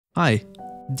Hi,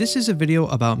 this is a video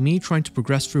about me trying to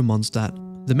progress through Mondstadt.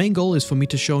 The main goal is for me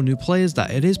to show new players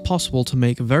that it is possible to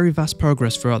make very vast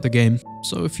progress throughout the game.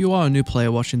 So if you are a new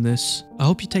player watching this, I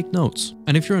hope you take notes.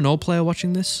 And if you're an old player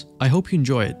watching this, I hope you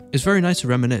enjoy it. It's very nice to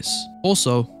reminisce.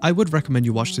 Also, I would recommend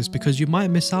you watch this because you might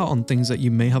miss out on things that you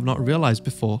may have not realized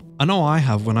before. I know I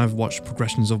have when I've watched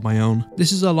progressions of my own.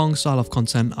 This is a long style of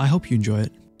content, I hope you enjoy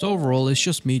it. So overall, it's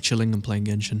just me chilling and playing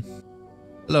Genshin.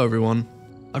 Hello everyone,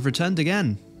 I've returned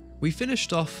again. We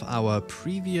finished off our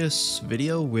previous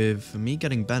video with me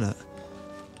getting Bennett,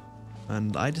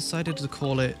 and I decided to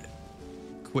call it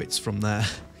quits from there.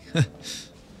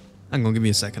 Hang on, give me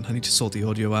a second, I need to sort the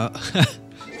audio out.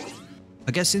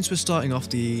 I guess since we're starting off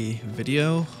the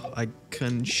video, I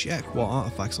can check what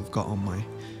artifacts I've got on my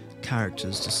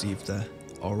characters to see if they're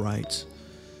alright.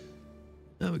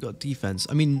 Now we got defense.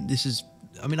 I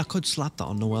I could slap that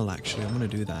on Noelle actually, I'm gonna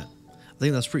do that. I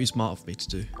think that's pretty smart of me to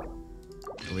do.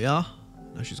 Here we are.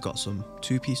 Now she's got some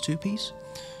two-piece. We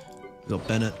got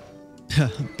Bennett.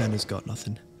 Bennett's got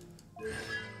nothing.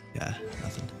 Yeah,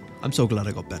 nothing. I'm so glad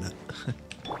I got Bennett.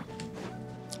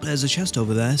 There's a chest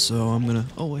over there, so I'm gonna...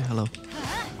 Oh, wait, hello.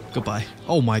 Goodbye.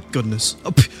 Oh my goodness.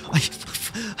 Oh,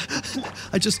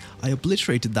 I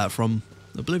obliterated that from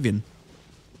Oblivion.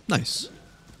 Nice.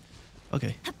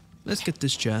 Okay, let's get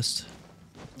this chest.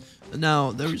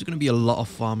 Now, there is going to be a lot of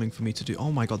farming for me to do.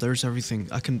 Oh my god, there's everything.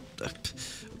 I can...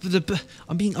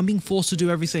 I'm being forced to do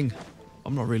everything.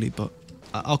 I'm not really, but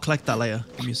I'll collect that later.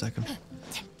 Give me a second.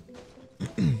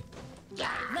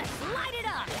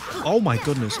 Oh my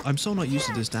goodness, I'm so not used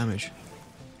to this damage.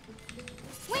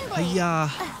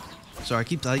 Sorry, I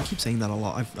keep saying that a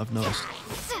lot. I've noticed.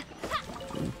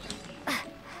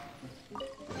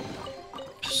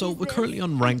 So we're currently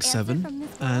on rank 7,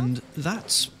 and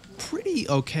that's pretty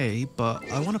okay, but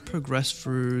I want to progress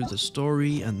through the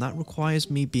story, and that requires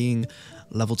me being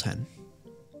level 10.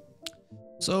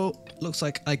 So looks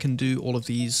like I can do all of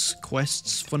these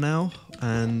quests for now,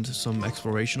 and some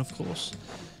exploration, of course.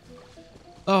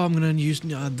 Oh, I'm gonna use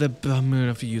I'm gonna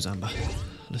have to use Amber.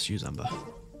 Let's use Amber.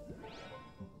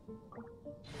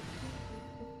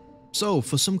 So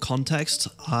for some context,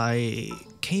 I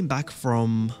came back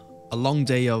from a long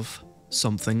day of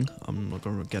something. I'm not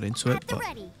gonna get into it, but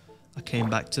I came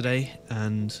back today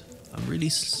and I'm really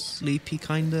sleepy,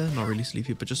 kinda. Not really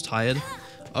sleepy, but just tired.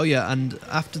 Oh yeah, and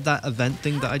after that event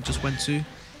thing that I just went to,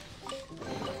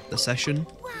 the session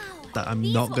that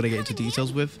I'm not gonna get into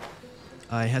details with,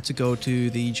 I had to go to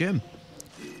the gym.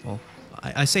 Well,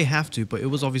 I say have to, but it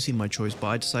was obviously my choice, but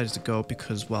I decided to go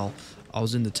because, well, I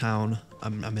was in the town. I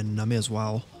may as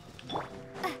well.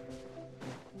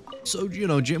 So, you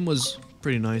know, gym was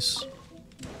pretty nice.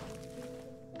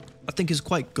 I think it's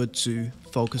quite good to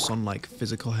focus on like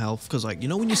physical health, because like, you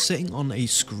know, when you're sitting on a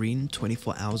screen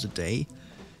 24 hours a day,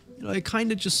 you know, it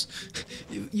kind of just,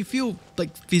 you feel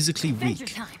like physically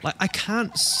weak. Like I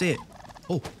can't sit.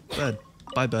 Oh, bird.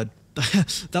 Bye, bird.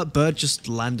 That bird just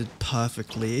landed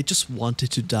perfectly. It just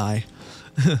wanted to die.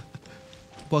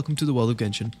 Welcome to the world of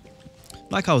Genshin.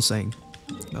 Like I was saying,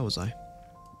 where was I?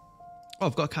 Oh,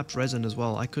 I've got capped resin as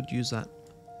well. I could use that.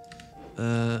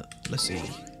 Let's see.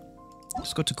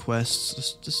 Let's go to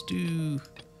quests. Let's do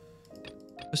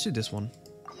this one.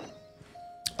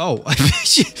 Oh,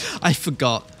 I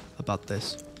forgot about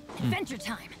this. Adventure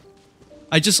time.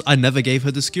 I never gave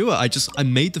her the skewer. I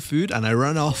made the food and I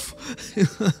ran off.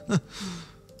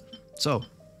 So,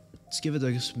 let's give it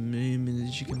a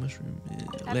chicken mushroom.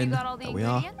 Have you got all the there we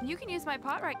are. You can use my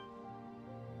pot right.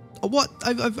 Oh, what?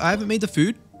 I haven't made the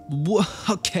food?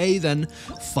 Okay then,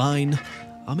 fine.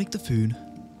 I'll make the food.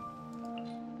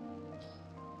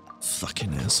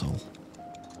 Fucking asshole.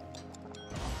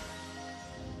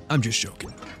 I'm just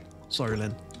joking. Sorry,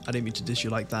 Lynn. I didn't mean to dish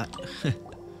you like that.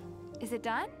 Is it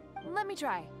done? Let me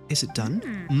try. Is it done?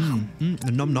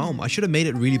 Nom nom. I should have made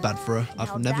it really bad for her.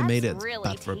 I've never made it really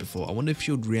bad for her before. I wonder if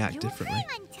she would react You differently.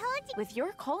 With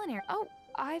your culinary. Oh,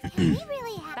 I've. We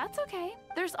really have. That's okay.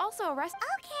 There's also a rest.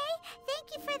 Okay,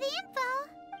 thank you for the info.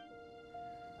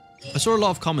 I saw a lot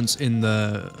of comments in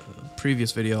the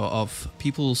previous video of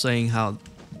people saying how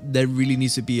there really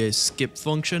needs to be a skip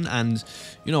function, and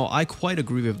you know, I quite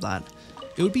agree with that.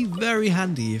 It would be very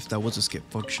handy if there was a skip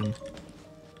function.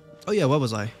 Oh yeah, where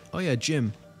was I? Oh yeah,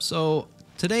 gym. So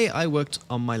today I worked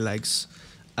on my legs,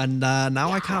 and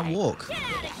now I can't walk.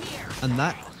 And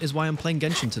that is why I'm playing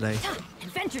Genshin today.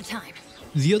 Adventure time.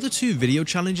 The other two video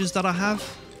challenges that I have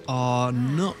are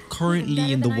not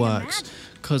currently in the works,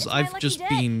 because I've just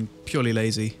been purely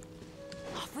lazy.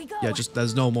 Off we go. Yeah, just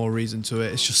there's no more reason to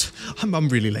it. It's just I'm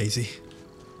really lazy.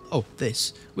 Oh,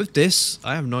 this. With this,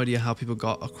 I have no idea how people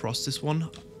got across this one.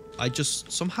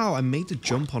 Somehow I made the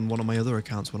jump on one of my other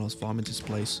accounts when I was farming this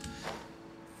place.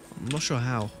 I'm not sure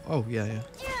how. Oh, yeah.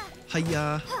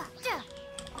 Hiya.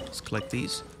 Let's collect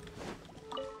these.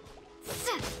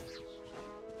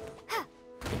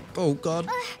 Oh, God.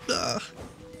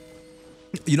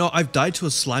 You know, I've died to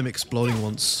a slime exploding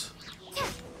once.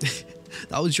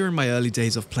 That was during my early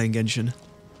days of playing Genshin.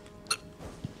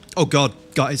 Oh, God.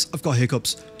 Guys, I've got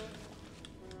hiccups.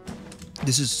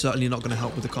 This is certainly not going to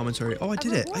help with the commentary. Oh, I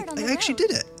did it. I actually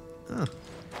did it. Oh.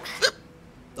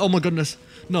 Oh, my goodness.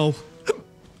 No.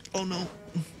 Oh, no.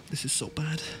 This is so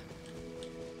bad.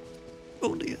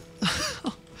 Oh, dear.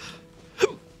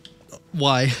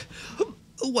 Why?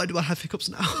 Why do I have hiccups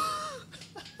now?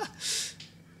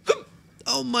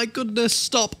 Oh, my goodness.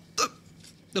 Stop.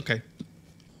 Okay.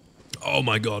 Oh,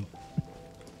 my God.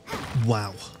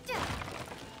 Wow.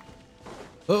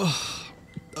 Oh.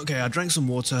 Okay, I drank some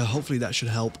water. Hopefully that should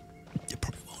help. It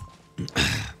probably won't.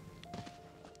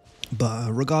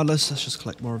 But regardless, let's just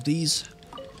collect more of these.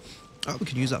 Oh, we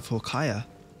can use that for Kaya.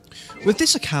 With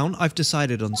this account, I've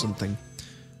decided on something.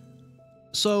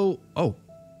 So,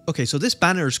 okay, so this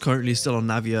banner is currently still on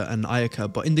Navia and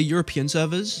Ayaka, but in the European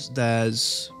servers,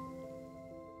 there's...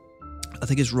 I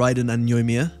think it's Raiden and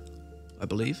Yoimiya, I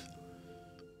believe.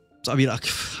 So, I mean, I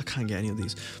can't get any of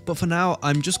these. But for now,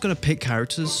 I'm just going to pick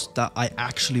characters that I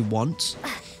actually want.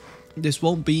 This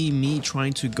won't be me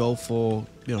trying to go for,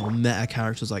 you know, meta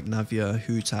characters like Navia,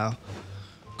 Hu Tao.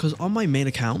 Because on my main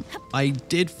account, I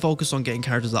did focus on getting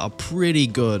characters that are pretty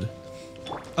good.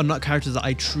 And not characters that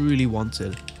I truly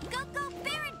wanted.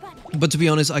 But to be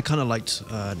honest, I kind of liked,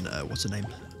 what's her name?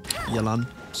 Yelan.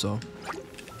 So,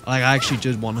 like, I actually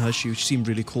did want her. She seemed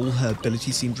really cool. Her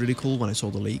ability seemed really cool when I saw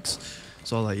the leaks.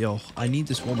 So I was like, yo, I need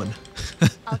this woman.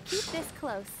 I'll keep this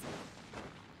close.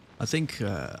 I think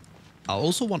I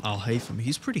also want Al-Haytham.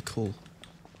 He's pretty cool.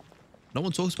 No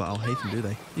one talks about Al-Haytham, do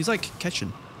they? He's like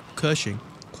Kershing.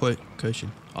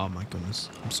 Oh my goodness.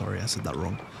 I'm sorry, I said that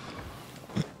wrong.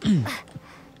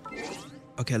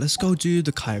 Okay, let's go do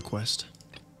the Kaya quest.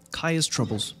 Kaya's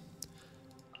Troubles.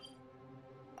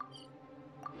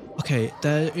 Okay,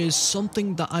 there is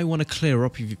something that I want to clear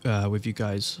up with you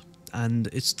guys. And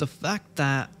it's the fact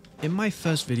that in my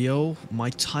first video, my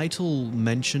title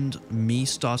mentioned me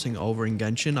starting over in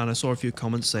Genshin, and I saw a few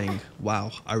comments saying,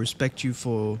 wow, I respect you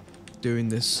for doing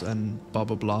this and blah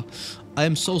blah blah. I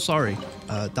am so sorry.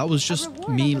 That was just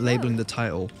me labeling the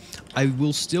title. I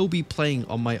will still be playing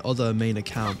on my other main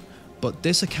account, but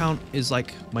this account is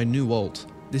like my new alt.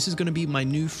 This is going to be my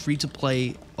new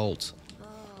free-to-play alt.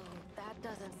 That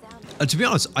doesn't sound... And to be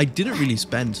honest, I didn't really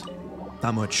spend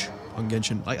that much on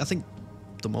Genshin. Like, I think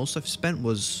the most I've spent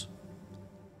was...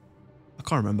 I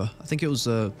can't remember. I think it was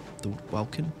the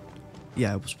Welkin.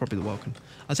 Yeah, it was probably the Welkin.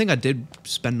 I think I did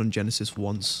spend on Genesis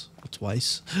once or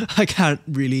twice. I can't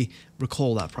really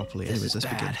recall that properly. Anyways, let's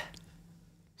begin.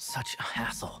 Such a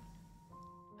hassle.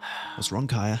 What's wrong,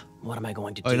 Kaya? What am I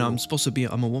going to do? Oh, no, I'm supposed to be...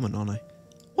 I'm a woman, aren't I?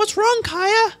 What's wrong,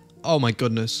 Kaya? Oh, my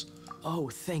goodness. Oh,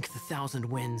 thank the thousand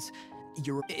winds.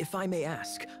 You're, if I may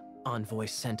ask, envoy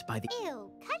sent by the... Ew,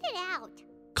 cut it out.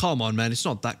 Come on, man. It's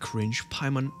not that cringe.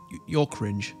 Paimon, you're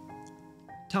cringe.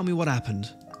 Tell me what happened.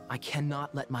 I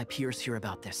cannot let my peers hear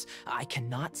about this. I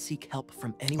cannot seek help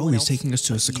from anyone else. Oh, he's taking us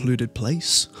to a secluded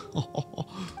place.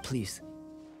 Please.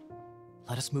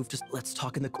 Let us move to... Let's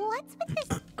talk in the... What's with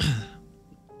this?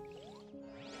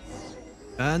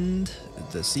 And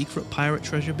the secret pirate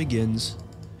treasure begins.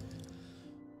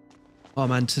 Oh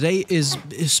man, today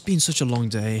it's been such a long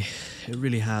day. It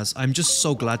really has. I'm just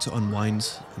so glad to unwind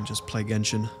and just play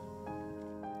Genshin.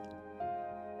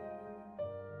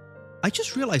 I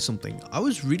just realized something. I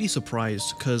was really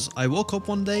surprised because I woke up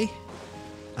one day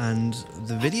and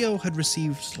the video had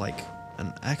received like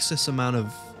an excess amount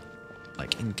of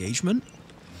like engagement,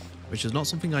 which is not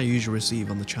something I usually receive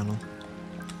on the channel.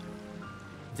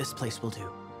 This place will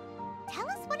do. Tell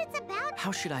us what it's about.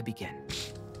 How should I begin?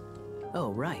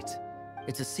 Oh, right.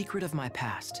 It's a secret of my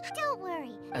past. Don't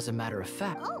worry. As a matter of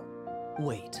fact... Oh.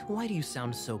 Wait, why do you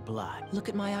sound so blah? Look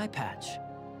at my eye patch.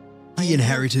 He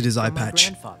inherited his eye from my patch.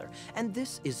 Grandfather, and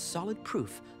this is solid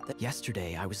proof that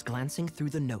yesterday I was glancing through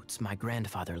the notes my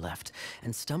grandfather left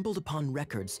and stumbled upon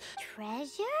records.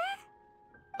 Treasure?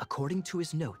 According to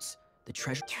his notes, the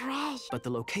treasure... Treasure. But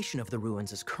the location of the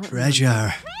ruins is currently...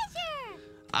 Treasure.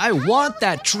 I want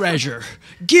that treasure.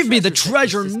 Give me the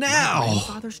treasure now.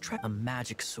 Grandfather's a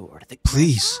magic sword.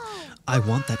 Please, I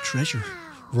want that treasure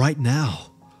right now.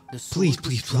 Please,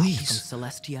 please, please. From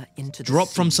Celestia into Drop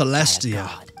the from sea by a Celestia.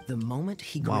 god. The moment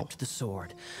he gripped the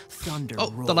sword, thunder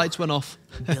Oh, roared, the lights went off.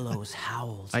 billows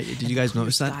howled. Did you and guys the clear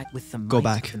notice that? sky with the Go might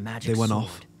back. of the magic They went sword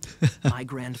off. My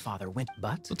grandfather went,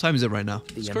 but What time is it right now?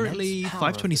 the It's currently immense power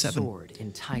of the 5:27. sword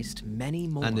enticed many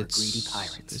more And greedy it's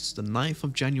pirates. the 9th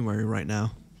of January right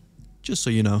now. Just so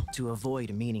you know. To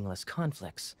avoid meaningless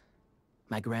conflicts,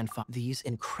 my grandfather, these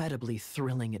incredibly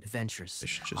thrilling adventures They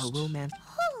should are just- romance.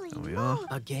 Holy There we are. moly.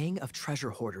 A gang of treasure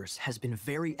hoarders has been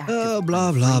very active. Blah,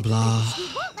 on blah, free blah. We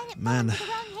won't let it fall Man, into the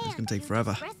wrong it's hands. gonna take You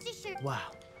forever. just rest assured.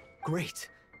 Wow, great.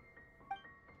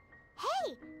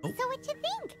 Hey, Oh. so what you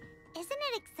think? Isn't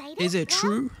it exciting? Is it Well,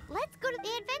 true? Let's go to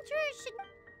the adventurers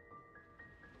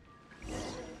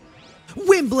should...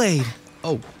 Windblade!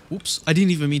 Oh, whoops. I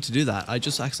didn't even mean to do that. I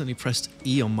just accidentally pressed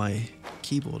E on my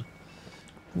keyboard.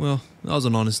 Well, that was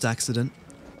an honest accident.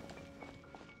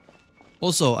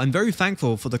 Also, I'm very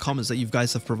thankful for the comments that you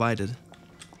guys have provided.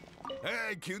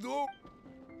 Hey, kiddo.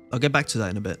 I'll get back to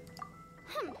that in a bit.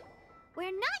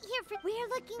 We're not here for... We're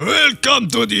looking... Welcome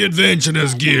to the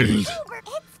Adventurers Guild. Uber.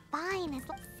 It's fine. It's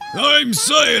so I'm fine.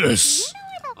 Cyrus. You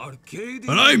know where the...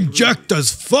 And I'm jacked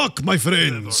as fuck, my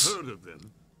friends.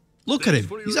 Look at him.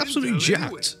 He's absolutely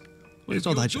jacked. Well, he's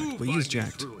not that jacked, but he is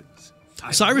jacked.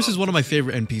 Cyrus is one of my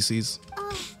favorite NPCs.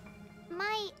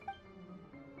 My...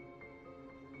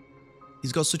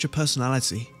 He's got such a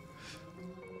personality.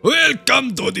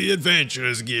 Welcome to the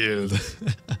Adventurers Guild.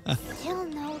 Still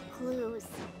no clues.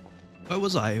 Where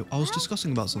was I? I was Well,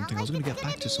 discussing about it's not something. I was like going to it's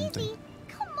get back to be something. easy.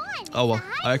 Come on. Oh, well,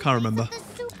 it's the I can't hiding remember. place of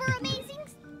the super amazing...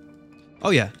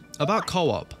 Oh yeah, about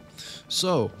co-op.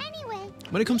 So, Anyway,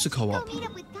 when it comes to let's go co-op, meet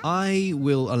up with Doc. I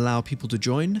will allow people to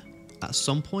join at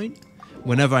some point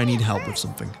whenever I need help with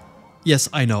something. Yes,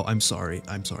 I know, I'm sorry,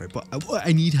 but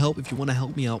I need help. If you want to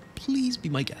help me out, please be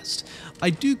my guest. I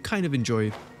do kind of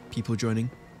enjoy people joining.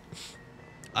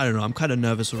 I don't know, I'm kind of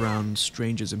nervous around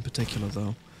strangers in particular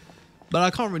though. But I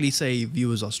can't really say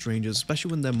viewers are strangers,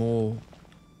 especially when they're more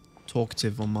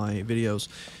talkative on my videos.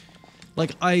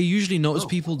 Like, I usually notice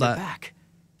people they're that... back.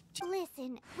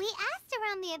 Listen, we asked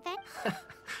around the event.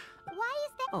 Why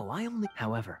is that? Oh, I only.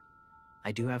 However,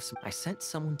 I do have some. I sent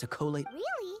someone to collate.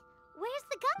 Really? Where's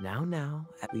the gun? Now,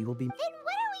 we will be. Then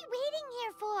what are we waiting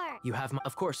here for? You have my.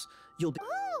 Of course, you'll be.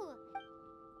 Ooh.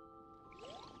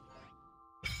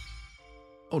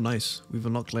 Oh, nice. We've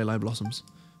unlocked Leyline Blossoms.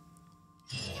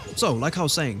 So, like I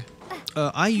was saying,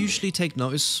 I usually take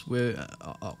notice with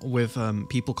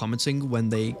people commenting when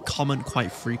they comment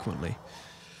quite frequently.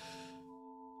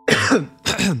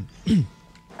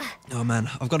 Oh man,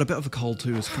 I've got a bit of a cold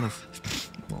too. It's kind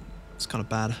of, well, it's kind of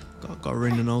bad. Got a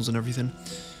runny nose and everything.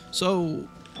 So,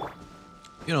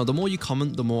 you know, the more you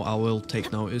comment, the more I will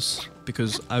take notice,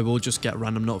 because I will just get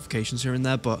random notifications here and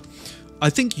there. But I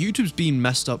think YouTube's been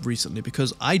messed up recently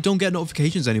because I don't get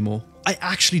notifications anymore. I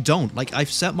actually don't. Like,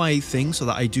 I've set my thing so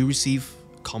that I do receive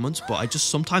comments, but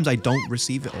sometimes I don't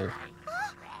receive it all.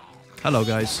 Hello,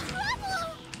 guys.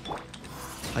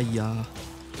 Hiya.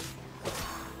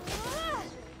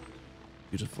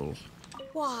 Beautiful.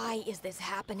 Why is this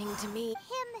happening to me? Him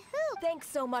who? Thanks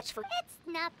so much for It's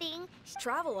nothing.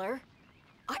 traveler.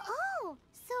 Oh,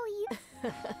 so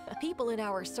you... People in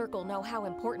our circle know how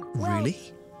important. Really?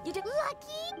 You did.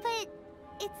 Lucky, but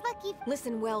it's lucky...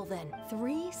 Listen well then.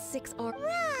 3, 6 are.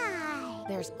 Right.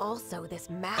 There's also this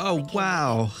map. Oh, that came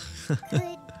wow.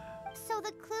 Good. So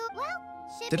the clue... Well,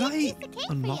 should Did be a I piece of cake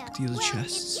for unlock you. the other Well, if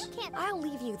chests? you can't... I'll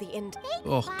leave you the end. Take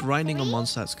Oh, box grinding on 3.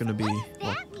 Mondstadt's gonna be... What does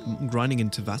Well, that mean? grinding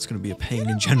into that's gonna be a pain You in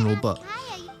don't general, wanna but... ask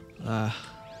Kaya.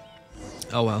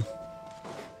 Oh well.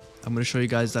 I'm gonna show you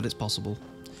guys that it's possible.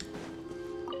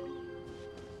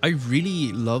 I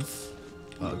really love...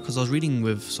 because I was reading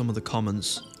with some of the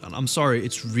comments, and I'm sorry,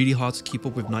 it's really hard to keep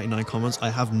up with 99 comments. I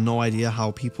have no idea how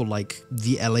people like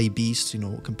the LA Beast, you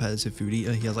know, competitive food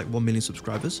eater, he has like 1 million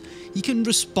subscribers. He can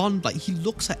respond, like, he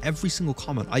looks at every single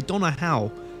comment. I don't know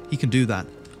how he can do that.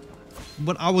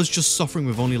 But I was just suffering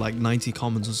with only like 90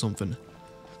 comments or something.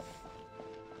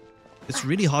 It's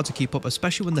really hard to keep up,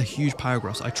 especially when they're huge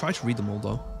paragraphs. I try to read them all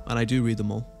though, and I do read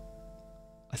them all.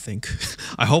 I think.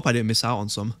 I hope I didn't miss out on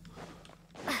some.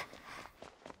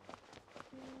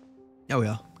 There we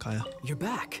are, Kaya. You're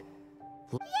back.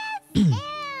 And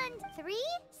 3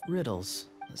 Riddles.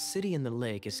 The city in the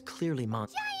lake is clearly giant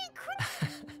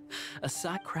crabs.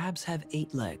 Aside, crabs have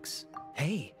 8 legs.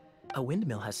 Hey, a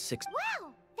windmill has 6.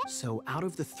 Wow. That's... So out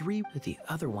of the 3, the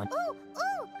other one. Ooh,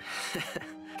 ooh.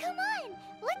 Come on.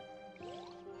 Look.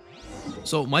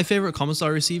 So my favorite comments I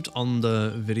received on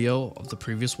the video of the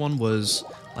previous one was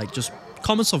like just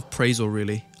comments of praise, or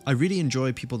really. I really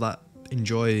enjoy people that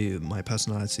enjoy my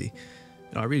personality.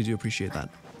 You know, I really do appreciate that.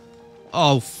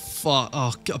 Oh, fuck.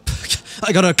 Oh,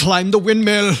 I gotta climb the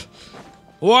windmill.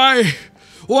 Why?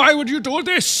 Why would you do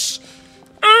this?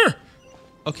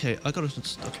 Okay, I gotta.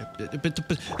 Okay.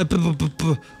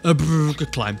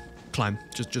 Climb.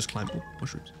 Just climb. Oh,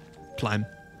 mushrooms. Climb.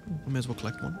 I may as well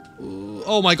collect one. Ooh,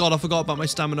 oh my god, I forgot about my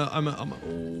stamina.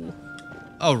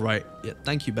 Oh, right. Yeah,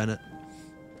 thank you, Bennett.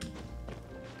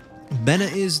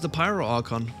 Bennett is the Pyro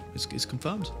Archon. It's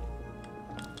confirmed.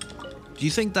 Do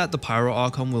you think that the Pyro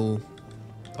Archon will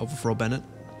overthrow Bennett?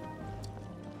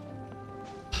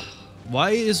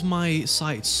 Why is my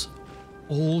sights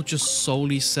all just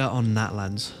solely set on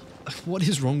Natlands? What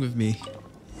is wrong with me?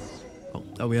 Oh,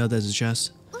 there we are. There's a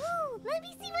chest. Ooh, let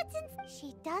me see what's in.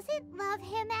 She doesn't love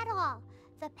him at all.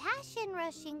 The passion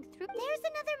rushing through. There's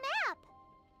another map.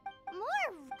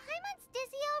 More. Paimon's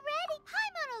dizzy already.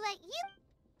 Paimon will let you.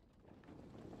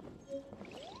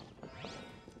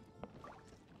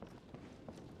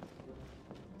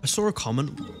 I saw a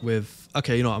comment with...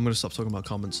 Okay, you know what, I'm going to stop talking about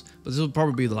comments. But this will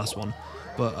probably be the last one.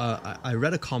 But I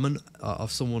read a comment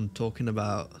of someone talking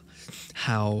about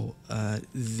how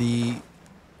they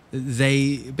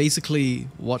basically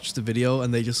watch the video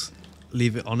and they just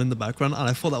leave it on in the background. And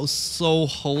I thought that was so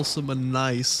wholesome and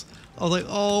nice. I was like,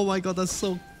 oh my god, that's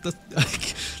kind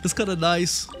of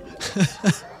nice.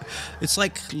 It's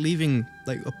like leaving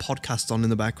like a podcast on in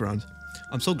the background.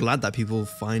 I'm so glad that people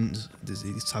find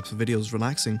these types of videos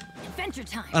relaxing. Adventure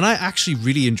time. And I actually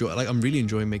really enjoy, like, I'm really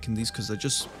enjoying making these because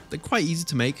they're quite easy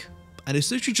to make. And it's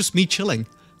literally just me chilling.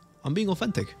 I'm being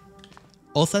authentic.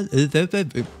 Authentic.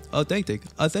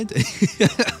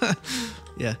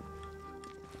 Yeah.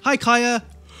 Hi, Kaya.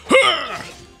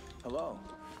 Hello.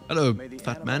 Hello, May the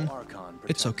fat animal man. archon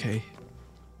It's protect okay.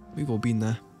 We've all been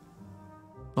there.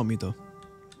 Not me, though.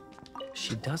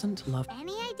 She doesn't love...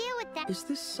 Any idea what that? Is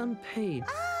this some page?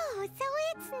 Oh, so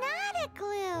it's not a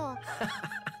glue.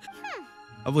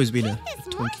 I've always been a Take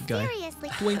this more Twinkie guy. seriously.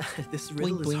 Twink. This riddle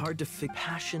Blink, is blink. hard to figure.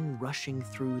 Passion rushing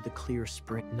through the clear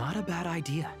spring. Not a bad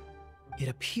idea. It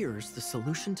appears the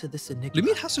solution to this enigma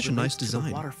Lumine has such a nice relates to the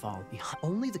design. waterfall behind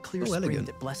only the clear Oh, spring elegant.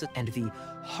 that blesses, and the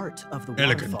heart of the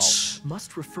Elegant. waterfall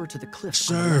must refer to the cliff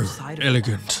on the So left side of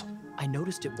elegant. the waterfall. I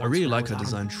noticed it once I really when like was her out of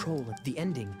design. Control of the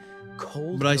ending.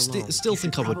 Cold But I and still alone. still You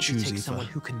think should I would probably choose take Aoife. someone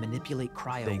who can manipulate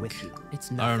cryo with you.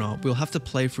 It's I don't nothing. know. We'll have to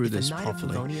play through If a this Knight of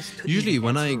properly. Livonius couldn't Usually even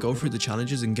when I answer a go through riddle, the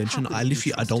challenges in how Genshin, could I you be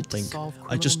literally, I don't trusted to think. solve I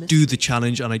criminal just do the mysteries?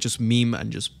 challenge and I just meme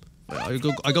and just... I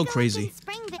go crazy.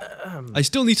 Spring I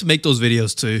still need to make those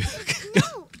videos too.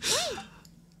 no, wait.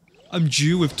 I'm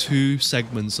due with 2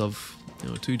 segments of,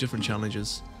 2 different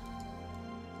challenges.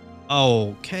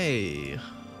 Okay.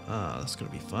 That's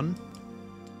gonna be fun.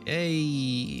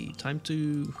 Yay! Time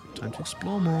to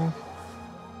explore more.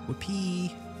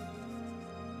 Whoopee.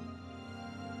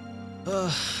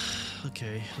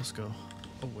 Okay, let's go.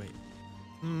 Oh wait.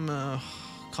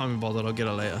 Can't be bothered. I'll get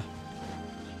it later.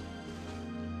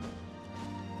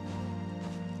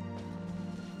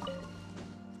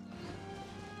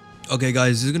 Okay,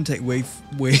 guys, this is gonna take way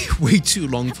too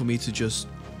long for me to just.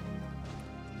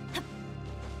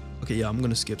 Okay, yeah, I'm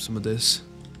gonna skip some of this.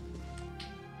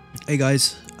 Hey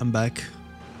guys, I'm back.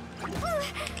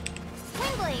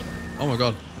 Swingblade. Oh my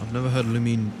god, I've never heard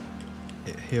Lumine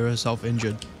hear herself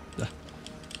injured.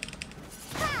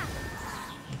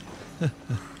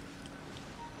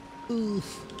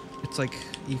 It's like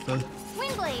Aoife.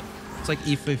 Swingblade. It's like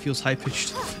Aoife feels high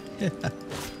pitched.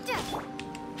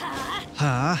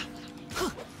 Ha!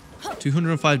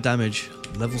 205 damage,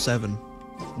 level 7,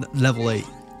 level 8.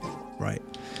 Right.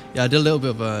 Yeah, I did a little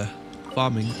bit of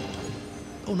farming.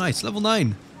 Oh, nice, level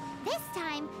 9. This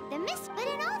time, the miss. But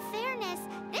in all fairness,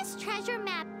 this treasure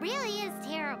map really is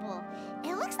terrible.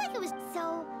 It looks like it was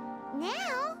so.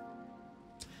 Now.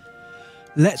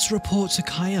 Let's report to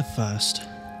Kaya first.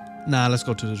 Nah, let's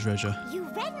go to the treasure. You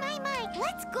read my mind.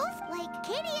 Let's go. Like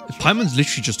Katie and. Paimon's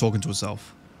literally just talking to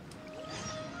herself.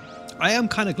 I am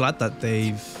kind of glad that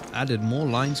they've added more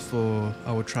lines for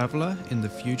our traveler in the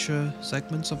future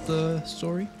segments of the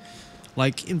story.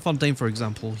 Like in Fontaine, for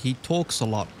example, he talks a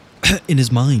lot in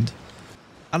his mind.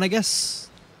 And I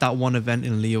guess that one event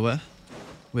in Liyue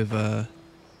with the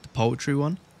poetry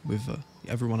one with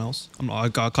everyone else. I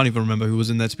can't even remember who was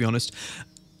in there, to be honest.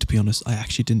 To be honest, I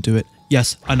actually didn't do it.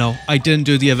 Yes, I know. I didn't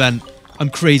do the event.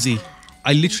 I'm crazy.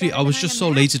 I was just so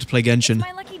lazy to play Genshin.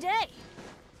 My lucky day.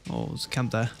 Oh, there's a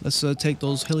camp there. Let's take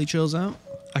those hilly trails out.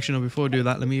 Actually, no, before we do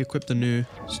that, let me equip the new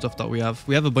stuff that we have.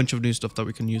 We have a bunch of new stuff that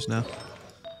we can use now.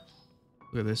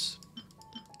 Look at this.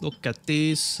 Look at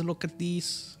this. Look at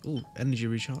these. Ooh, energy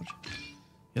recharge.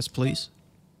 Yes, please.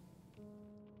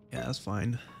 Yeah, that's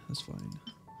fine. That's fine.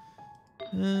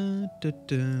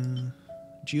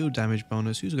 Geo damage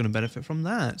bonus. Who's going to benefit from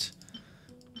that?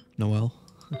 Noelle.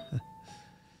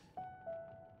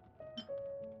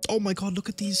 Oh my god, look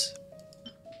at these.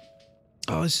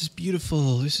 Oh, this is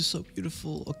beautiful. This is so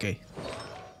beautiful. Okay.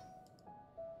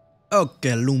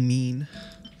 Okay, Lumine.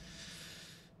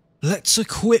 Let's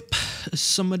equip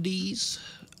some of these.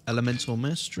 Elemental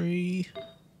Mastery.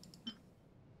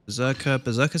 Berserker.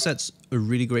 Berserker set's a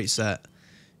really great set.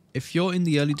 If you're in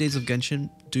the early days of Genshin,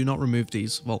 do not remove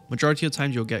these. Well, majority of the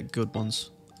times you'll get good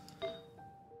ones.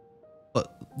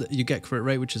 But you get crit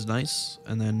rate, which is nice.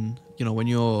 And then, you know, when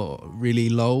you're really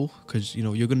low, because, you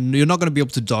know, you're not going to be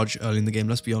able to dodge early in the game,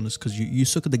 let's be honest, because you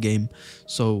suck at the game.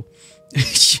 So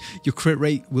your crit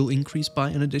rate will increase by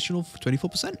an additional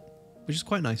 24%, which is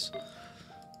quite nice.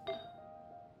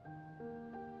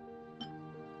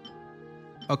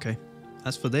 Okay.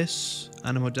 As for this,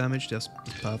 animal damage, that's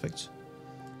perfect.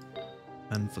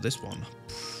 And for this one,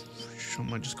 I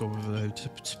might just go with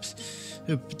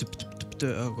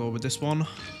I'll go with this one.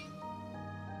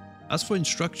 As for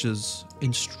instructors,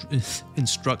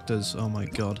 oh my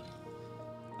god.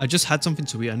 I just had something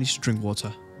to eat, I need to drink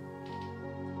water.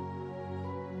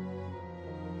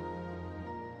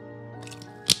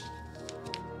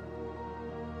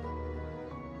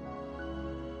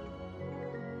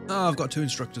 Oh, I've got 2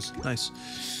 instructors, nice.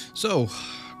 So,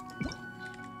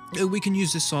 we can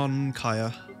use this on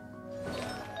Kaya.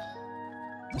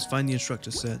 Let's find the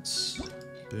instructor sets.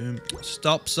 Boom.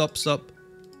 Stop.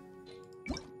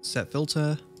 Set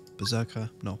filter. Berserker.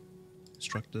 No.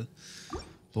 Instructor.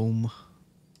 Boom.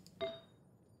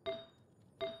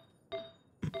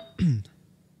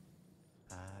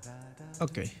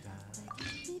 Okay.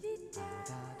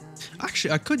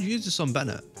 Actually, I could use this on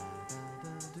Bennett.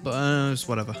 But it's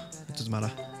whatever. It doesn't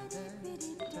matter.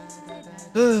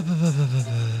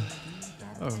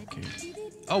 Okay.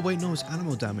 Oh wait, no, it's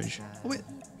animal damage. Oh wait.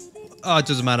 Oh, it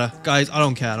doesn't matter. Guys, I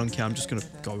don't care. I'm just gonna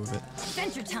go with it.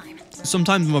 Adventure time.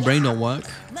 Sometimes my brain don't work.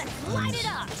 Let's light it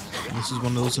up. This is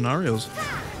one of those scenarios.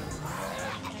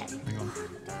 Hang on.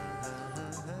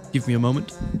 Give me a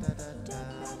moment.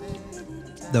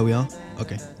 There we are.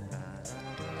 Okay.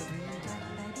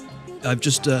 I've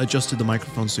just adjusted the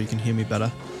microphone so you can hear me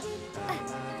better.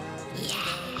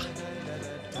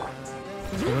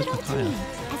 Oh, where's my Kaya?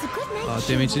 Oh,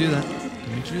 didn't mean to do that.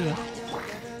 Didn't mean to do that.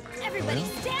 Everybody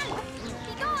stand!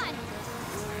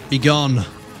 Be Be gone! gone.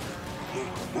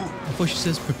 I thought she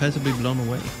says prepare to be blown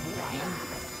away.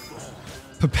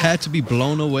 Prepare to be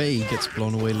blown away. Gets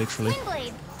blown away literally.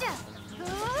 Blade.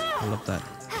 I love that.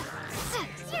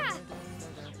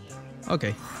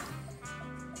 Okay.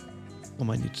 I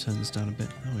might need to turn this down a bit.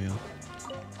 There we are.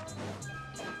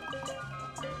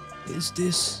 Is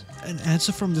this an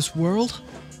answer from this world?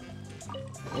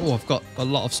 Oh, I've got a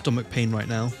lot of stomach pain right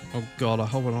now. Oh god, I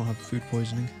hope I don't have food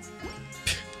poisoning.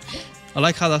 I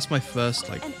like how that's my first,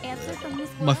 like,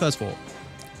 my first thought.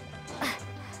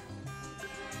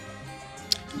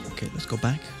 Okay, let's go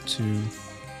back to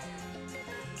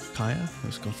Kaya.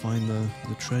 Let's go find the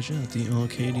treasure at the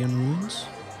Arcadian ruins.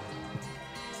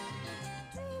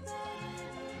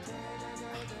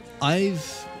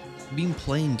 I've been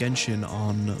playing Genshin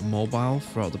on mobile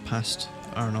throughout the past,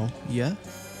 I don't know, year.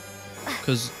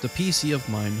 Because the PC of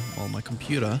mine, well, my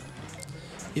computer,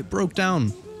 it broke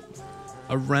down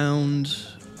around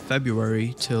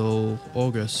February till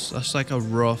August. That's like a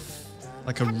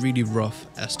really rough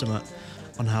estimate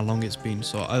on how long it's been.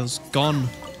 So I was gone.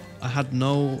 I had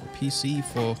no PC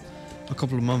for a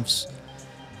couple of months.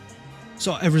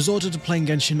 So I resorted to playing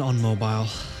Genshin on mobile.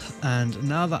 And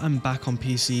now that I'm back on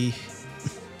PC,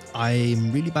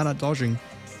 I'm really bad at dodging.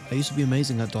 I used to be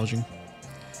amazing at dodging.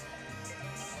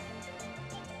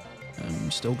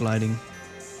 I'm still gliding.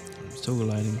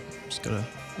 Just gotta...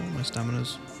 Oh, my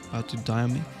stamina's about to die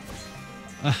on me.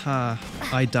 Aha!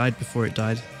 I died before it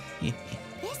died. This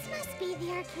must be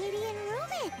the Arcadian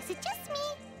ruin. Is it just me?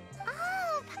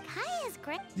 Oh, Pakaya's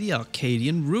great. The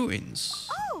Arcadian ruins.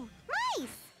 Oh, nice.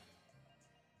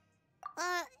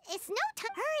 It's no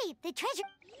time. Hurry, the treasure.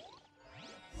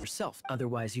 Yourself,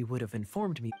 otherwise you would have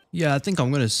informed me. Yeah, I think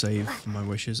I'm gonna save my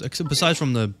wishes. Except besides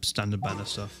from the standard banner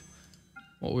stuff.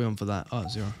 What are we on for that? Oh,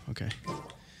 0. Okay.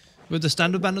 With the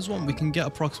standard banners one, we can get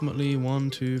approximately 1,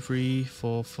 2, 3,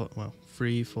 4, 5, well,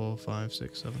 3, 4, 5,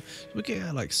 6, 7. So we can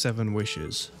get like 7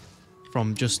 wishes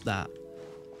from just that.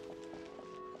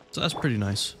 So that's pretty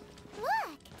nice. Look.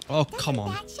 Oh, Doesn't come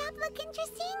on. that shop look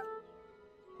interesting?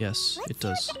 Yes, it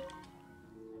does.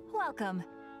 Welcome.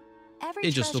 Every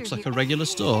It just treasure looks like here- a regular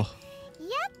store.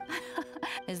 Yep.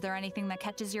 Is there anything that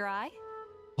catches your eye?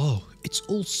 Oh, it's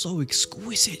all so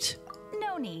exquisite.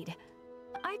 No need.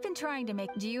 I've been trying to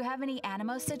make. Do you have any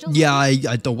animo sigils? Yeah, I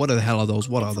don't. What the hell are those?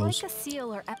 What are It's those? like a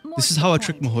seal or more This is to how the I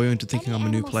trick point. Mihoyo into thinking Any I'm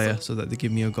a new animal player, sig- so that they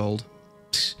give me a gold.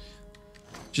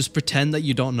 Just pretend that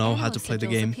you don't know how Ammo to play the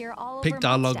sigils game. appear all Pick over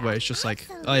dialogue Mondstadt. where it's just like,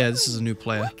 oh yeah, this is a new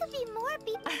player. What could be more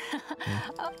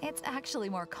Oh, it's actually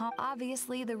more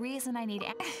obviously, the reason I need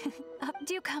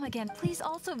do come again. Please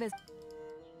also visit.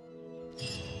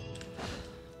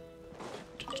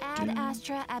 Ad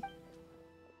Astra at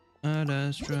Ad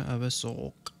Astra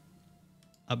Abasok.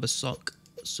 Abasok.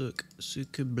 Suk.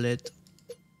 Sukublet.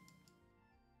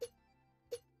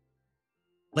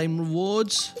 Claim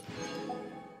rewards.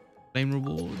 Claim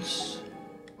rewards.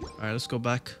 Alright, let's go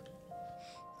back.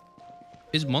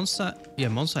 Is Mondstadt? Yeah,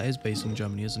 Mondstadt is based in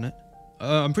Germany, isn't it?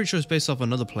 I'm pretty sure it's based off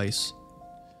another place.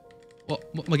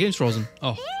 What? My game's frozen.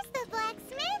 Oh. There's the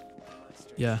blacksmith.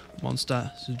 Yeah,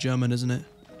 Mondstadt. It's German, isn't it?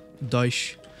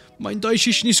 Deutsch. Mein Deutsch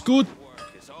ist nicht gut.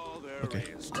 Okay.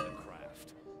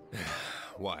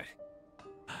 What?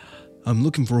 I'm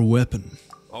looking for a weapon.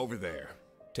 Over there.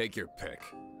 Take your pick.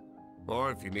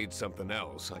 Or if you need something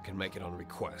else, I can make it on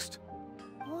request.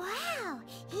 Wow,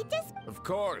 he just Of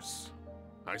course.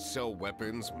 I sell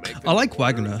weapons, make them I like better,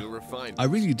 Wagner. and do refinements. I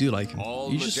really do like him. All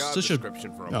in He's the just job such a.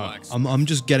 description for a Oh, blacksmith. I'm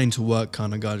just getting to work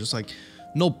kind of guy. Just like,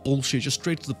 no bullshit. Just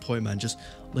straight to the point, man. Just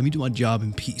let me do my job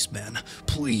in peace, man.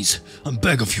 Please, I'm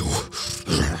begging of you.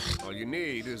 All you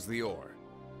need is the ore.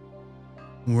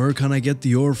 Where can I get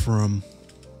the ore from?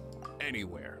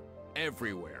 Anywhere.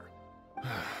 Everywhere.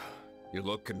 You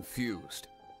look confused.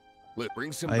 Let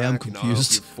bring some I back am and I'll help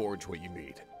confused. you forge what you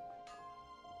need.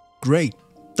 Great,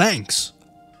 thanks.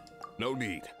 No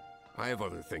need. I have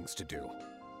other things to do.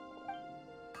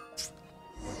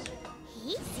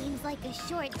 he seems like a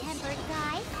short-tempered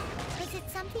guy. Is it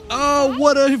something? you Oh, said?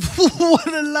 what a what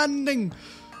a landing!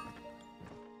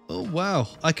 Oh wow,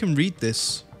 I can read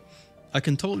this. I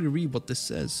can totally read what this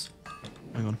says.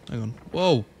 Hang on, hang on.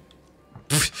 Whoa!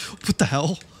 What the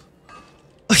hell?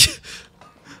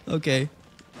 Okay,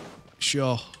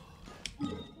 sure.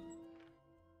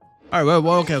 All right,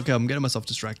 well, okay, I'm getting myself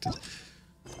distracted.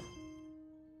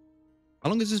 How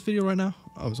long is this video right now?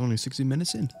 Oh, it's only 60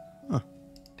 minutes in. Huh.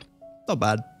 Not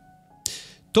bad.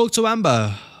 Talk to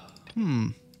Amber.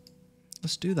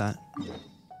 Let's do that.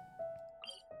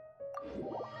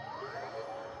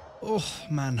 Oh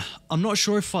man, I'm not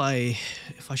sure if I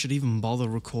should even bother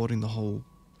recording the whole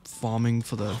farming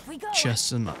for the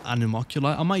chests and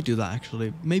animoculi. I might do that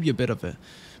actually, maybe a bit of it,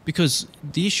 because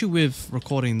the issue with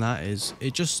recording that is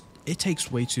it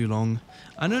takes way too long.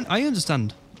 I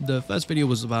understand the first video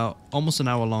was about almost an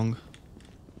hour long,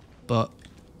 but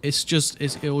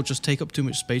it will just take up too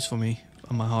much space for me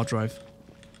on my hard drive.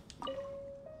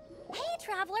 Hey,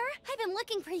 traveler! I've been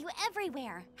looking for you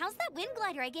everywhere. How's that wind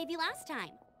glider I gave you last time?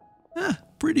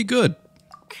 Pretty good.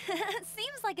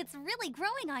 Seems like it's really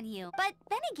growing on you. But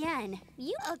then again,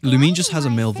 you. Lumine just has a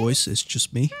male voice. It's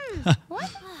just me. What?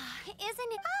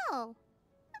 Isn't it? Oh.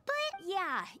 But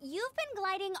yeah, you've been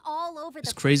gliding all over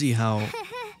It's the. crazy how.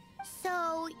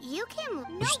 So you can.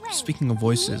 No way. Speaking of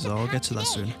voices, I'll get to that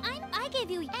soon. I gave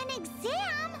you an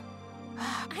exam.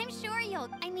 I'm sure you'll.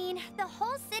 I mean, the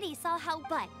whole city saw how.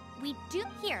 But we do.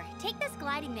 Here, take this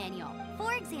gliding manual,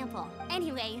 for example.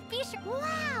 Anyway, be sure.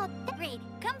 Wow, great.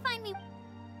 Come find me.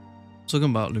 Talking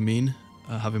about Lumine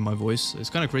having my voice, it's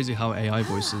kind of crazy how AI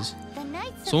voices. The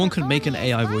Knights of Someone could make an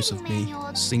Livonia AI voice of gliding me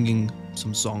manual. singing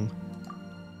some song.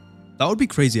 That would be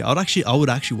crazy. I would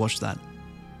actually watch that.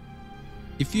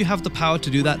 If you have the power to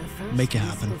do that, make it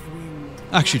happen.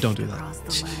 Actually, don't do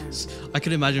that. I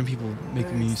could imagine people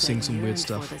making me sing some weird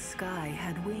stuff.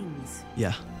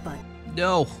 Yeah.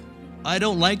 No, I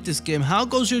don't like this game. How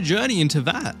goes your journey into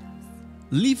that?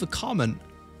 Leave a comment.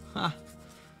 Ha.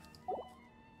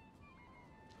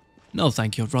 No,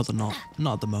 thank you. I'd rather not.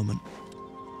 Not at the moment.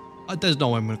 There's no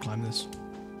way I'm going to climb this.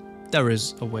 There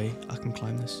is a way I can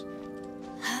climb this.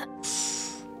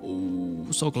 Oh,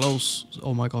 so close.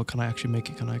 Oh my god, can I actually make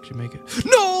it? Can I actually make it?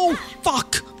 No!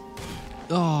 Fuck!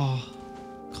 Oh,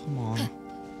 come on.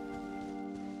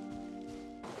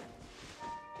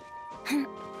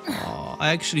 Oh, I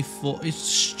actually thought it's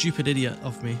stupid idiot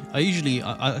of me. I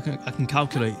can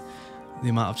calculate the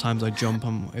amount of times I jump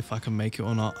and if I can make it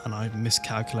or not, and I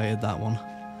miscalculated that one.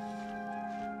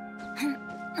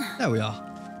 There we are.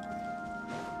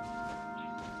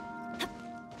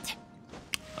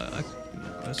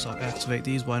 Let's activate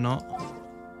these, why not?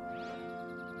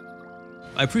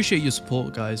 I appreciate your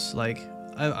support, guys. Like,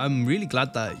 I'm really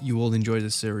glad that you all enjoy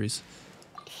this series.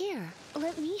 Here,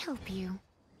 let me help you.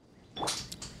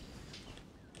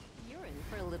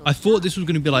 I thought this was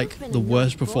going to be like the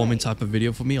worst performing type of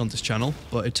video for me on this channel,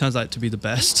 but it turns out to be the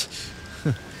best.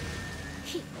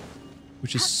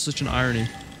 Which is such an irony.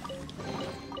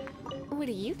 What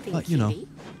do you think, But, you know, Kitty?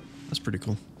 that's pretty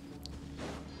cool.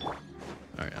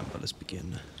 Alright, Amber, let's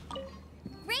begin.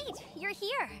 you're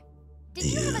here. Did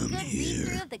you have a good read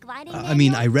through of the gliding I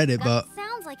mean, I read it, manual? but...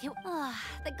 Sounds like it.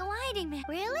 The gliding man.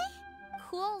 Really?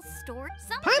 Cool story.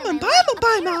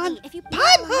 Paimon! If you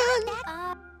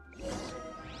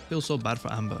Feel so bad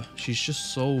for Amber. She's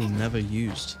just so never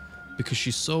used because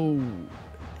she's so...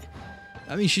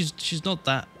 I mean, she's not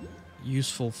that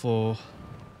useful for,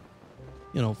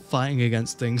 you know, fighting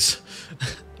against things.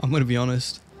 I'm gonna be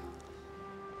honest.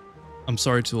 I'm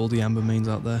sorry to all the Amber mains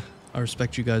out there. I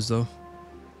respect you guys though.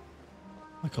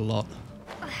 Like a lot.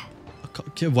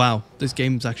 Wow, this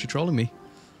game's actually trolling me.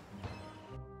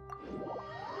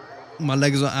 My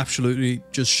legs are absolutely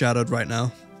just shattered right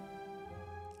now.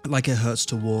 Like it hurts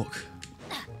to walk.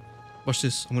 Watch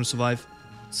this, I'm gonna survive.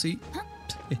 See?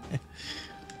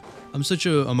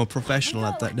 I'm a professional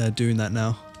at that, doing that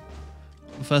now.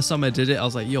 The first time I did it, I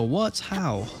was like, yo, what?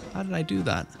 How? How did I do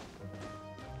that?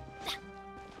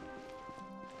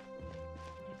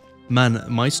 Man,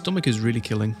 my stomach is really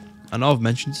killing. I know I've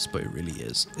mentioned this, but it really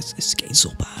is. It's getting so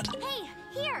bad. Hey,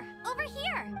 here, over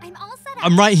here. I'm all set up.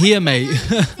 I'm right here, mate.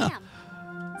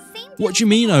 What do you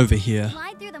mean over here?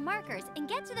 Slide through the markers and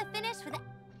get to the finish with it.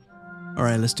 All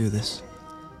right, let's do this.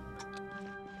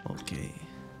 Okay.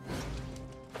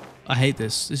 I hate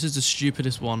this. This is the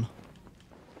stupidest one.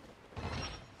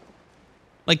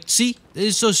 Like, see?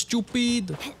 It's so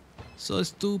stupid. So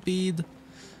stupid.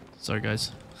 Sorry,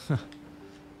 guys.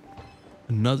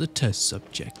 Another test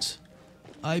subject.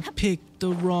 I picked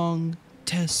the wrong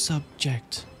test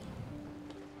subject.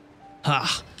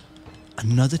 Ha!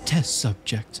 Another test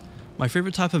subject. My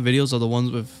favorite type of videos are the ones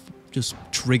with just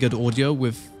triggered audio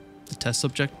with the test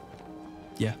subject.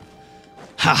 Yeah.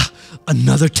 Ha!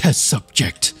 Another test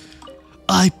subject.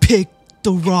 I picked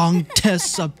the wrong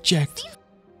test subject.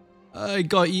 I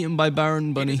got eaten by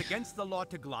Baron Bunny. It is against the law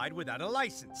to glide without a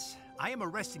license. I am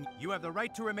arresting you. You have the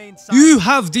right to remain silent. You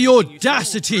have the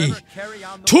audacity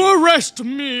to arrest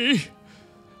me!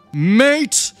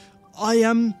 Mate,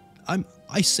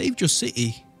 I saved your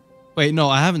city. Wait, no,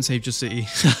 I haven't saved your city.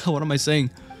 What am I saying?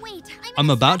 Wait, I'm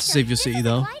about to save your city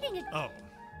though. Oh,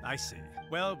 I see.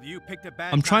 Well, you picked a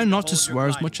bad I'm trying time not to hold your swear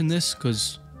as gliding. much in this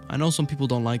because I know some people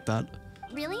don't like that.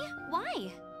 Really?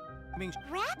 Why? I mean,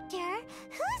 Raptor?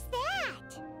 Who's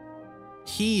that?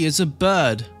 He is a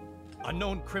bird.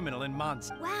 unknown criminal in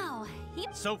Mondstadt. Wow.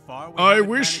 So far, we I haven't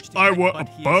wish managed to I get, were but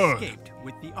a he bird. escaped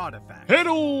with the artifact.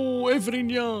 Hello,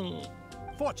 everyone.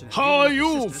 Fortunately, How one are of the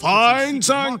you? sisters put some Fine, secret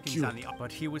thank markings you. on the-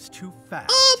 But he was too fast.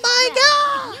 Oh my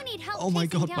Well, if you need help Oh my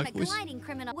chasing God, down my a voice. gliding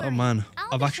criminal, Oh man, I'll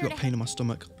I've be actually sure got to pain in my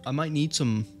stomach. I might need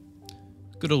some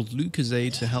good old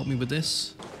Lucozade to help me with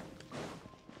this.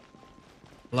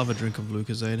 Love a drink of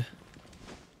Lucozade.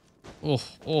 Oh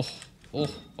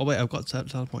wait, I've got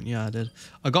teleport. Yeah, I did.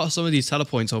 I got some of these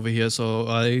telepoints over here. So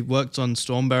I worked on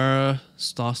Stormbearer,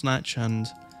 Star Snatch, and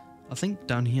I think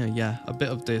down here, yeah, a bit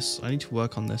of this. I need to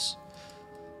work on this.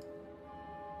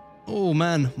 Oh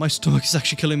man, my stomach is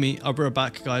actually killing me. I'll be right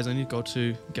back, guys. I need to go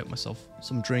to get myself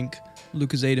some drink.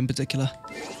 Lucozade in particular.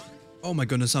 Oh my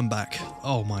goodness, I'm back.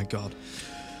 Oh my god.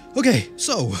 Okay,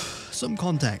 so, some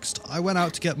context. I went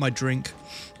out to get my drink,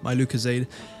 my Lucozade,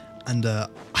 and I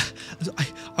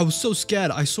was so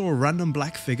scared. I saw a random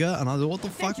black figure, and I was like, what the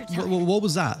fuck? What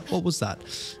was that? What was that?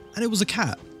 And it was a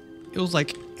cat. It was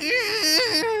like...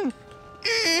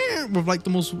 with like the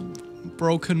most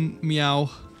broken meow.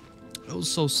 It was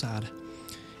so sad.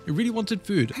 It really wanted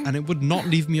food, and it would not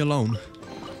leave me alone.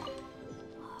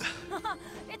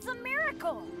 It's a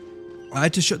miracle. I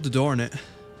had to shut the door on it.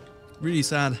 Really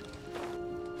sad.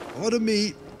 What a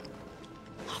meat.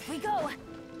 Off we go.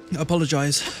 I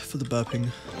apologize for the burping,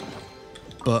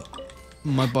 but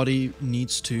my body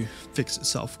needs to fix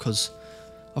itself because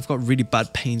I've got really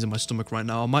bad pains in my stomach right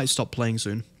now. I might stop playing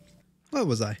soon. Where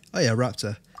was I? Oh yeah,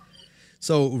 Raptor.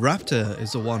 So Raptor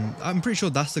is the one, I'm pretty sure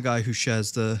that's the guy who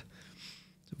shares the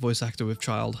voice actor with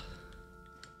Child.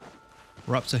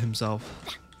 Raptor himself.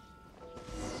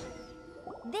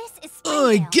 This is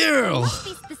Oi, Springdale. girl! Must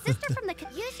be the sister from the...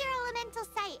 Use your elemental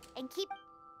sight and keep...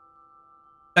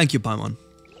 Thank you, Paimon.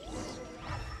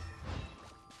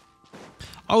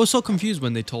 I was so confused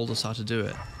when they told us how to do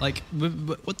it. Like,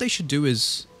 what they should do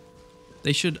is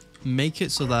they should make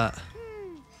it so that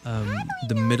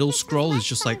the middle scroll is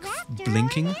just like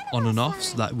blinking on and off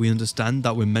so that we understand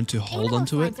that we're meant to hold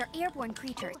onto it. Are airborne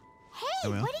creatures. Hey,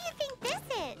 There we are. what do you think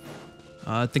this is?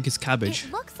 I think it's cabbage.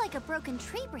 It looks like a broken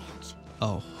tree branch.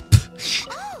 Oh.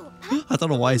 Oh, I don't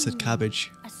know why I said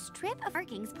cabbage. a strip of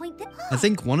markings point this. I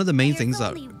think one of the main There's things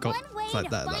that only got one way like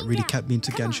to that find really out. kept me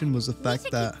into Come on, Genshin was the we fact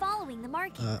should that keep following the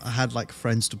markings. I had like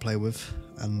friends to play with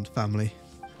and family.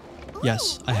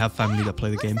 Yes, Ooh, I have what's family that? that play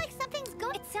the Looks game. like something's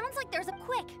going. It sounds like there's a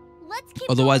quick. Let's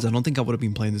Otherwise, I don't think I would have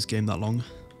been playing this game that long.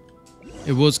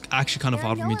 It was actually kind of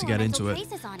hard for me to get into it.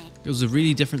 It was a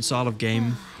really different style of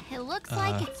game. It looks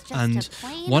like it's just And a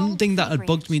plain one old thing that playground. had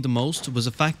bugged me the most was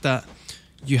the fact that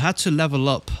you had to level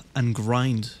up and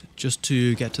grind just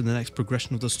to get to the next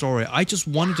progression of the story. I just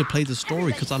wanted to play the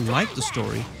story because I liked the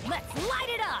story. Let's light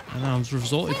it up. And I was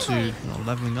resorted to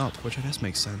leveling up, which I guess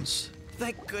makes sense.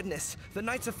 Thank goodness, the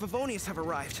Knights of Favonius have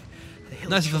arrived.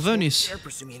 Knights of Favonius.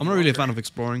 I'm not really a fan of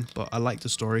exploring, but I like the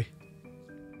story.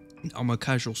 I'm a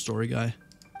casual story guy.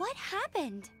 What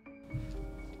happened?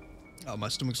 Oh, my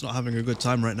stomach's not having a good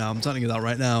time right now. I'm telling you that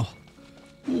right now.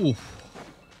 Ooh.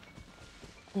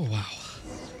 Oh, wow.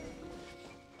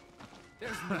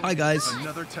 Hi, guys.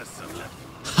 Another test subject.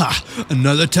 Ha!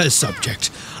 Another test subject.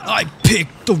 I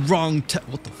picked the wrong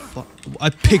what the fuck? I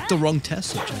picked the wrong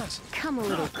test subject. Come a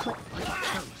little closer.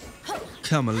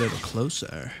 Come a little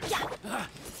closer.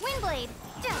 Windblade.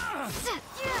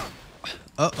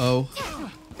 Uh-oh.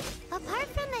 Apart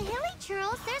from the hilly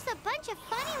churls, there's a bunch of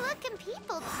funny-looking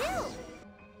people too.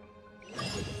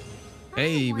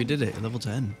 Hey, we did it. Level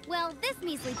 10. Well, this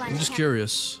measly bunch. I'm just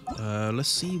curious. Let's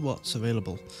see what's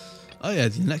available. Oh yeah,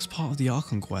 the next part of the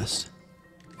Archon quest.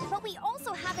 But we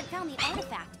also haven't found the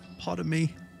artifact. Pardon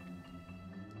me.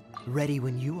 Ready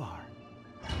when you are.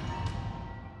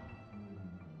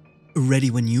 Ready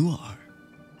when you are.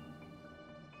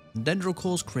 Dendro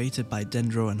cores created by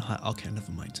Dendro and okay,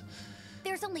 never mind.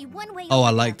 There's only one way. Oh,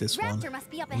 I like this one. Raptor must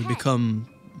be up We ahead. become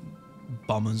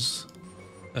bombers.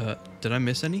 Did I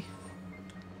miss any?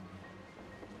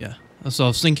 Yeah. So I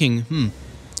was thinking,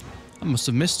 I must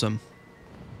have missed some.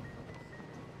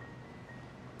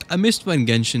 I missed when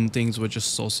Genshin things were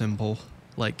just so simple.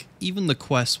 Like, even the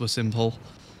quests were simple.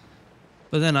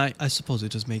 But then I suppose it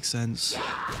just makes sense.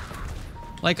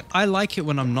 Like, I like it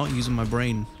when I'm not using my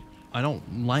brain. I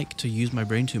don't like to use my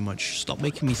brain too much. Stop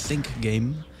making me think,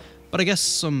 game. But I guess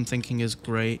some thinking is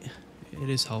great. It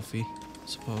is healthy, I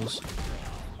suppose.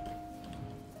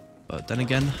 But then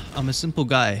again, I'm a simple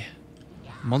guy.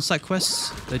 Mondstadt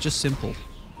quests, they're just simple.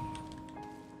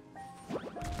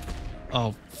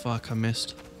 Oh, fuck, I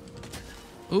missed.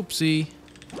 Oopsie.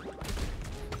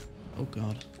 Oh,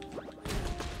 God.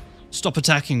 Stop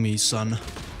attacking me, son.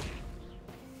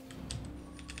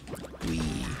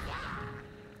 Whee.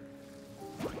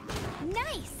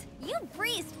 Nice! You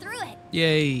breezed through it.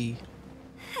 Yay.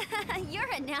 You're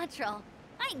a natural.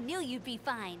 I knew you'd be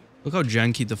fine. Look how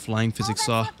janky the flying physics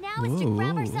All are. that's left now is to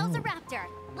grab ourselves a raptor.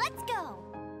 Let's go.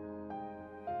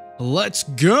 Let's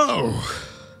go.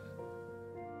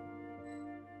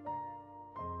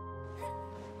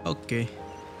 Okay.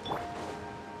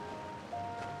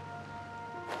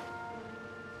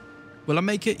 Will I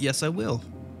make it? Yes, I will.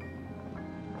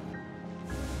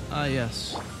 Ah,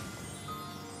 yes.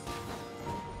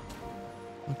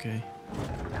 Okay.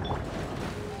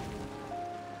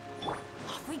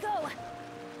 Off we go.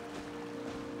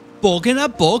 Borgin a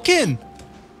Borgin!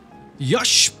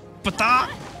 Yosh! Pata!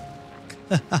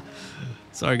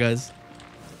 Sorry, guys.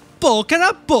 Borgin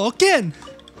a Borgin!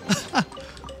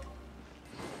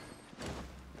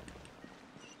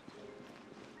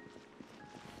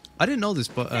 I didn't know this,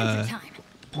 but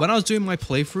when I was doing my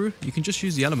playthrough, you can just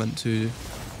use the element to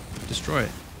destroy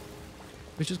it,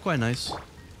 which is quite nice.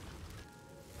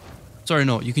 Sorry,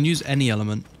 no, you can use any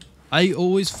element. I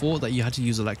always thought that you had to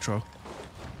use Electro.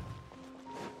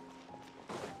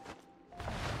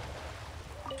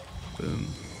 Boom.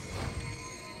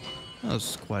 That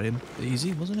was quite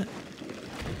easy, wasn't it?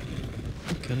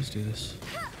 Okay, let's do this.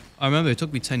 I remember it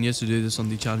took me 10 years to do this on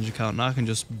the challenge account. Now I can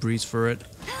just breeze through it.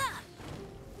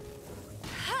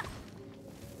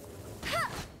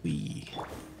 Whee.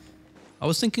 I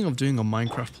was thinking of doing a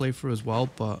Minecraft playthrough as well,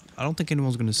 but I don't think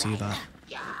anyone's going to see that.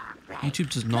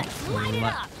 YouTube does not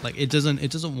like it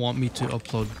doesn't want me to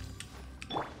upload,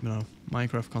 you know,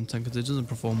 Minecraft content because it doesn't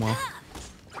perform well.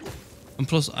 And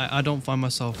plus, I don't find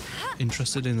myself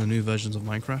interested in the new versions of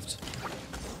Minecraft.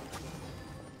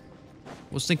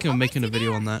 I was thinking of making a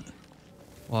video on that.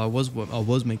 Well, I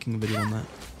was making a video on that.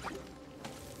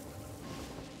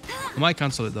 I might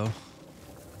cancel it though.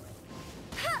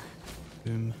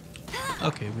 Boom.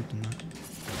 Okay, we've done that.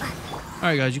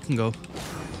 Alright guys, you can go.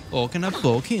 Oh, can I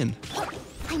walk in?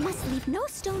 I must leave no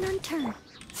stone unturned.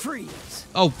 Freeze!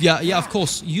 Oh, yeah, of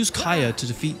course. Use Kaya to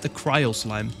defeat the Cryo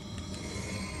Slime.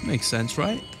 Makes sense,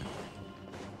 right?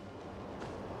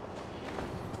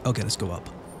 Okay, let's go up.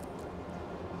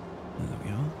 There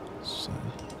we are. Let's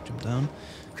jump down.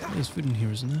 There's food in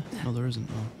here, isn't there? No, there isn't.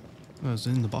 Oh, it's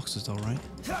in the boxes though, right?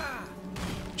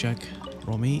 Check.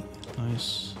 Raw meat.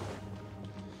 Nice.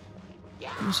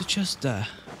 There's a chest there.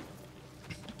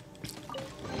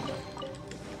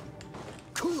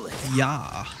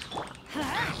 Yeah.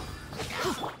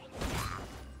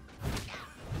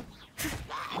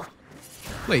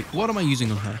 Wait, what am I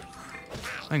using on her?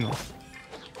 Hang on.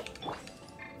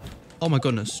 Oh my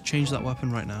goodness, change that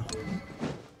weapon right now.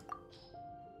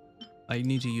 I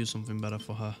need to use something better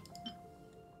for her.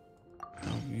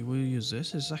 We will use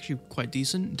this. It's actually quite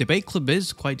decent. Debate Club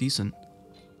is quite decent.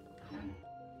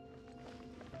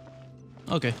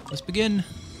 Okay, let's begin.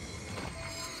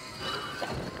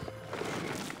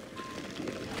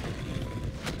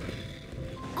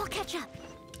 I'll catch up.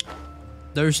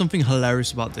 There is something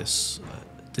hilarious about this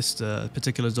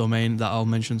particular domain that I'll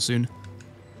mention soon.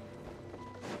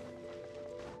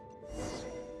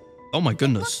 Oh my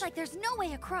goodness. Looks like there's no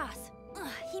way across. Ugh,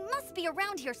 he must be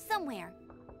around here somewhere.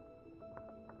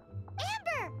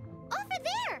 Amber! Over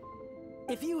there!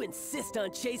 If you insist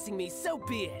on chasing me, so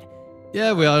be it.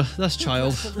 Yeah, we are. That's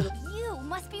child. You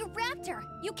must be Raptor.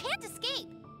 You can't escape.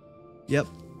 Yep.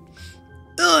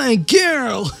 Hey,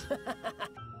 girl!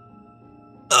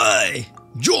 Hey,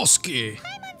 Joski!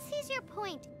 Paimon sees your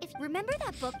point. If remember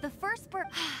that book, the first bird.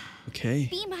 Okay.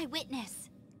 Be my witness.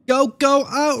 Go,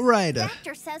 Outrider!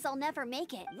 Raptor says I'll never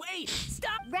make it. Wait,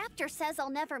 stop! Raptor says I'll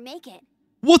never make it.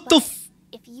 What the f-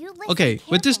 If you listen Okay,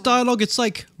 with this carefully- dialogue, it's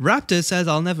like, Raptor says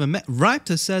I'll never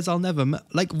Raptor says I'll never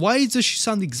Like, why does she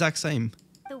sound the exact same?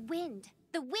 The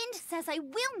wind says I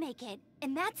will make it,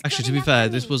 and that's Actually, good to be enough fair,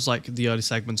 for this me. was like the early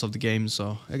segments of the game,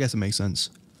 so I guess it makes sense.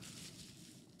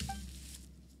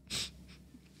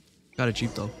 Kind of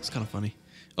cheap though. It's kind of funny.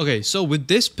 Okay, so with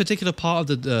this particular part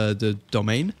of the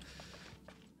domain,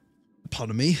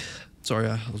 pardon me, sorry,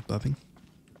 I was burping.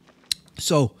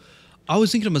 So, I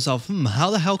was thinking to myself, how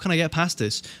the hell can I get past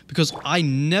this? Because I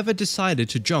never decided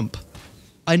to jump.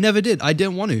 I never did. I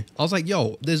didn't want to. I was like,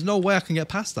 yo, there's no way I can get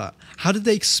past that. How did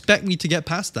they expect me to get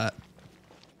past that?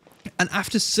 And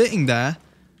after sitting there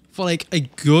for like a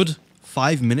good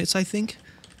 5 minutes, I think,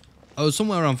 I was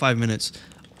somewhere around 5 minutes,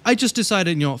 I just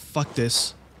decided, you know, fuck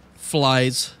this.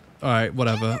 Flies. Alright,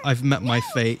 whatever. I've met my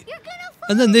fate.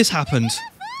 And then this happened.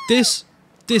 This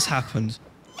happened.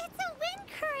 It's a wind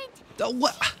current.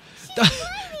 What?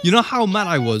 You know how mad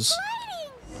I was?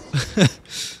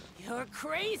 You're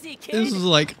crazy, kid. This was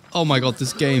like, oh my god,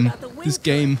 this game.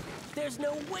 There's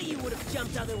no way you would have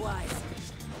jumped otherwise.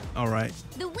 Alright.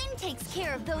 The wind takes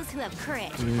care of those who have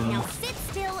courage. Now sit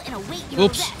still and await your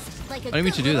Oops. arrest. Like a I didn't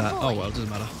mean to do good that. little Oh boy. well, it doesn't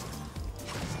matter.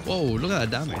 Whoa, look at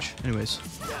that damage. Anyways.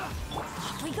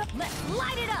 We go. Let's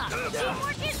light it up.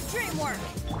 Teamwork is dreamwork.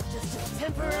 Just a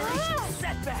temporary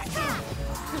setback.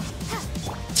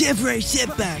 Temporary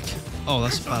setback. Oh,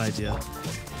 that's a bad idea.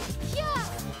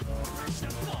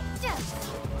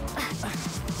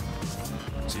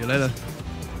 See you later.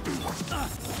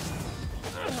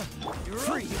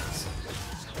 Freeze.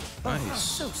 Nice.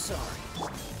 So sorry.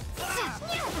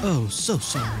 Oh, so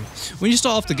sorry. When you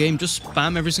start off the game, just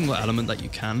spam every single element that you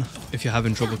can if you're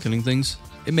having trouble killing things.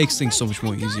 It makes things so much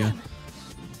more easier.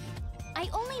 I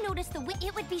only noticed the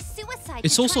it would be suicide.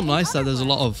 It's to also try nice that there's a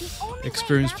lot of The only way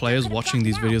experienced Raptor players could have watching gotten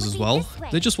these out videos would as be well. this way.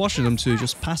 They're just watching them to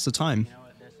just pass the time.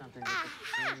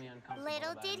 Aha!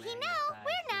 Little did he know,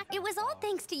 we're not. It was all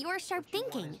thanks to your sharp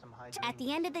thinking. At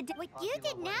the end of the day, what you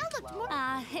did now looked more.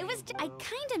 It was. I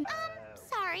kind of.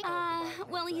 Sorry.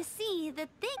 Well, you see, the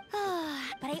thing.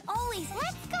 But I always.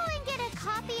 Let's go and get a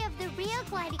copy of the real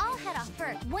gliding. I'll head off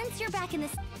first. Once you're back in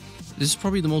this. This is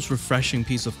probably the most refreshing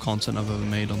piece of content I've ever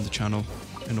made on the channel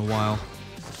in a while.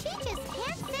 She just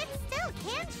can't sit still,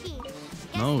 can she?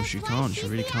 No, Guess she that's why can't. She she's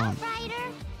really the can't. outrider.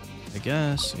 I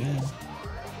guess, yeah.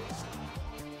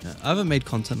 I haven't made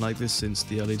content like this since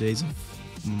the early days of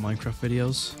Minecraft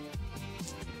videos.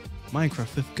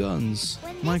 Minecraft with guns.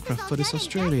 When this Minecraft is all for this done and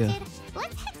Australia. dusted,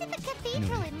 let's head to the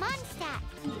cathedral Anyway. in Mondstadt.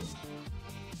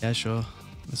 Yeah, sure.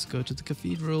 Let's go to the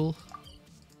cathedral.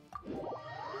 Getting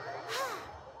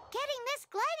this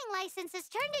gliding license has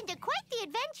turned into quite the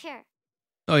adventure.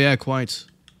 Oh yeah, quite.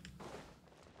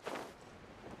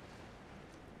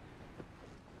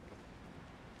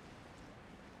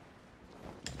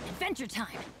 Adventure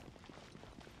time.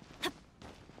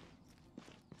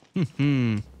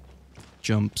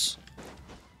 Jumps.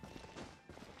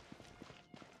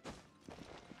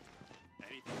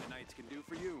 Anything the Knights can do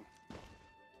for you.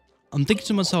 I'm thinking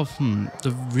to myself,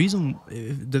 the reason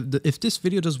if this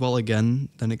video does well again,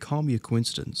 then it can't be a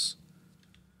coincidence.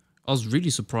 I was really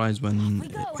surprised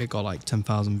when it got like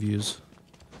 10,000 views.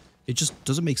 It just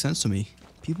doesn't make sense to me.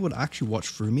 People would actually watch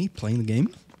through me playing the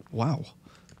game. Wow.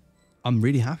 I'm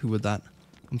really happy with that.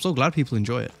 I'm so glad people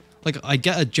enjoy it. Like, I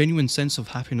get a genuine sense of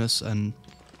happiness and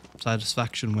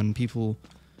satisfaction when people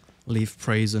leave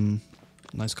praise and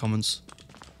nice comments.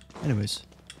 Anyways,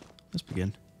 let's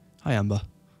begin. Hi, Amber.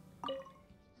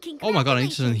 Oh my god, I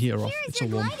need to turn the heater off. Here's It's so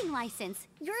your warm. gliding license.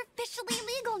 You're officially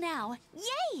legal now.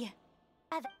 Yay!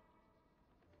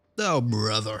 Oh,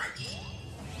 brother.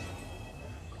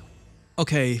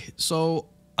 Okay, so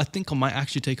I think I might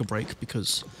actually take a break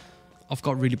because I've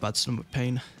got really bad stomach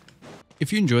pain.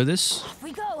 If you enjoy this, Off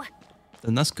we go.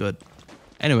 then that's good.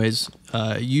 Anyways,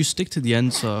 you stick to the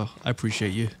end, so I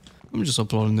appreciate you. I'm just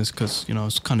uploading this because, you know,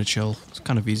 it's kind of chill. It's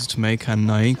kind of easy to make,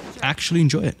 and I actually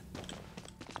enjoy it.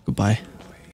 Goodbye.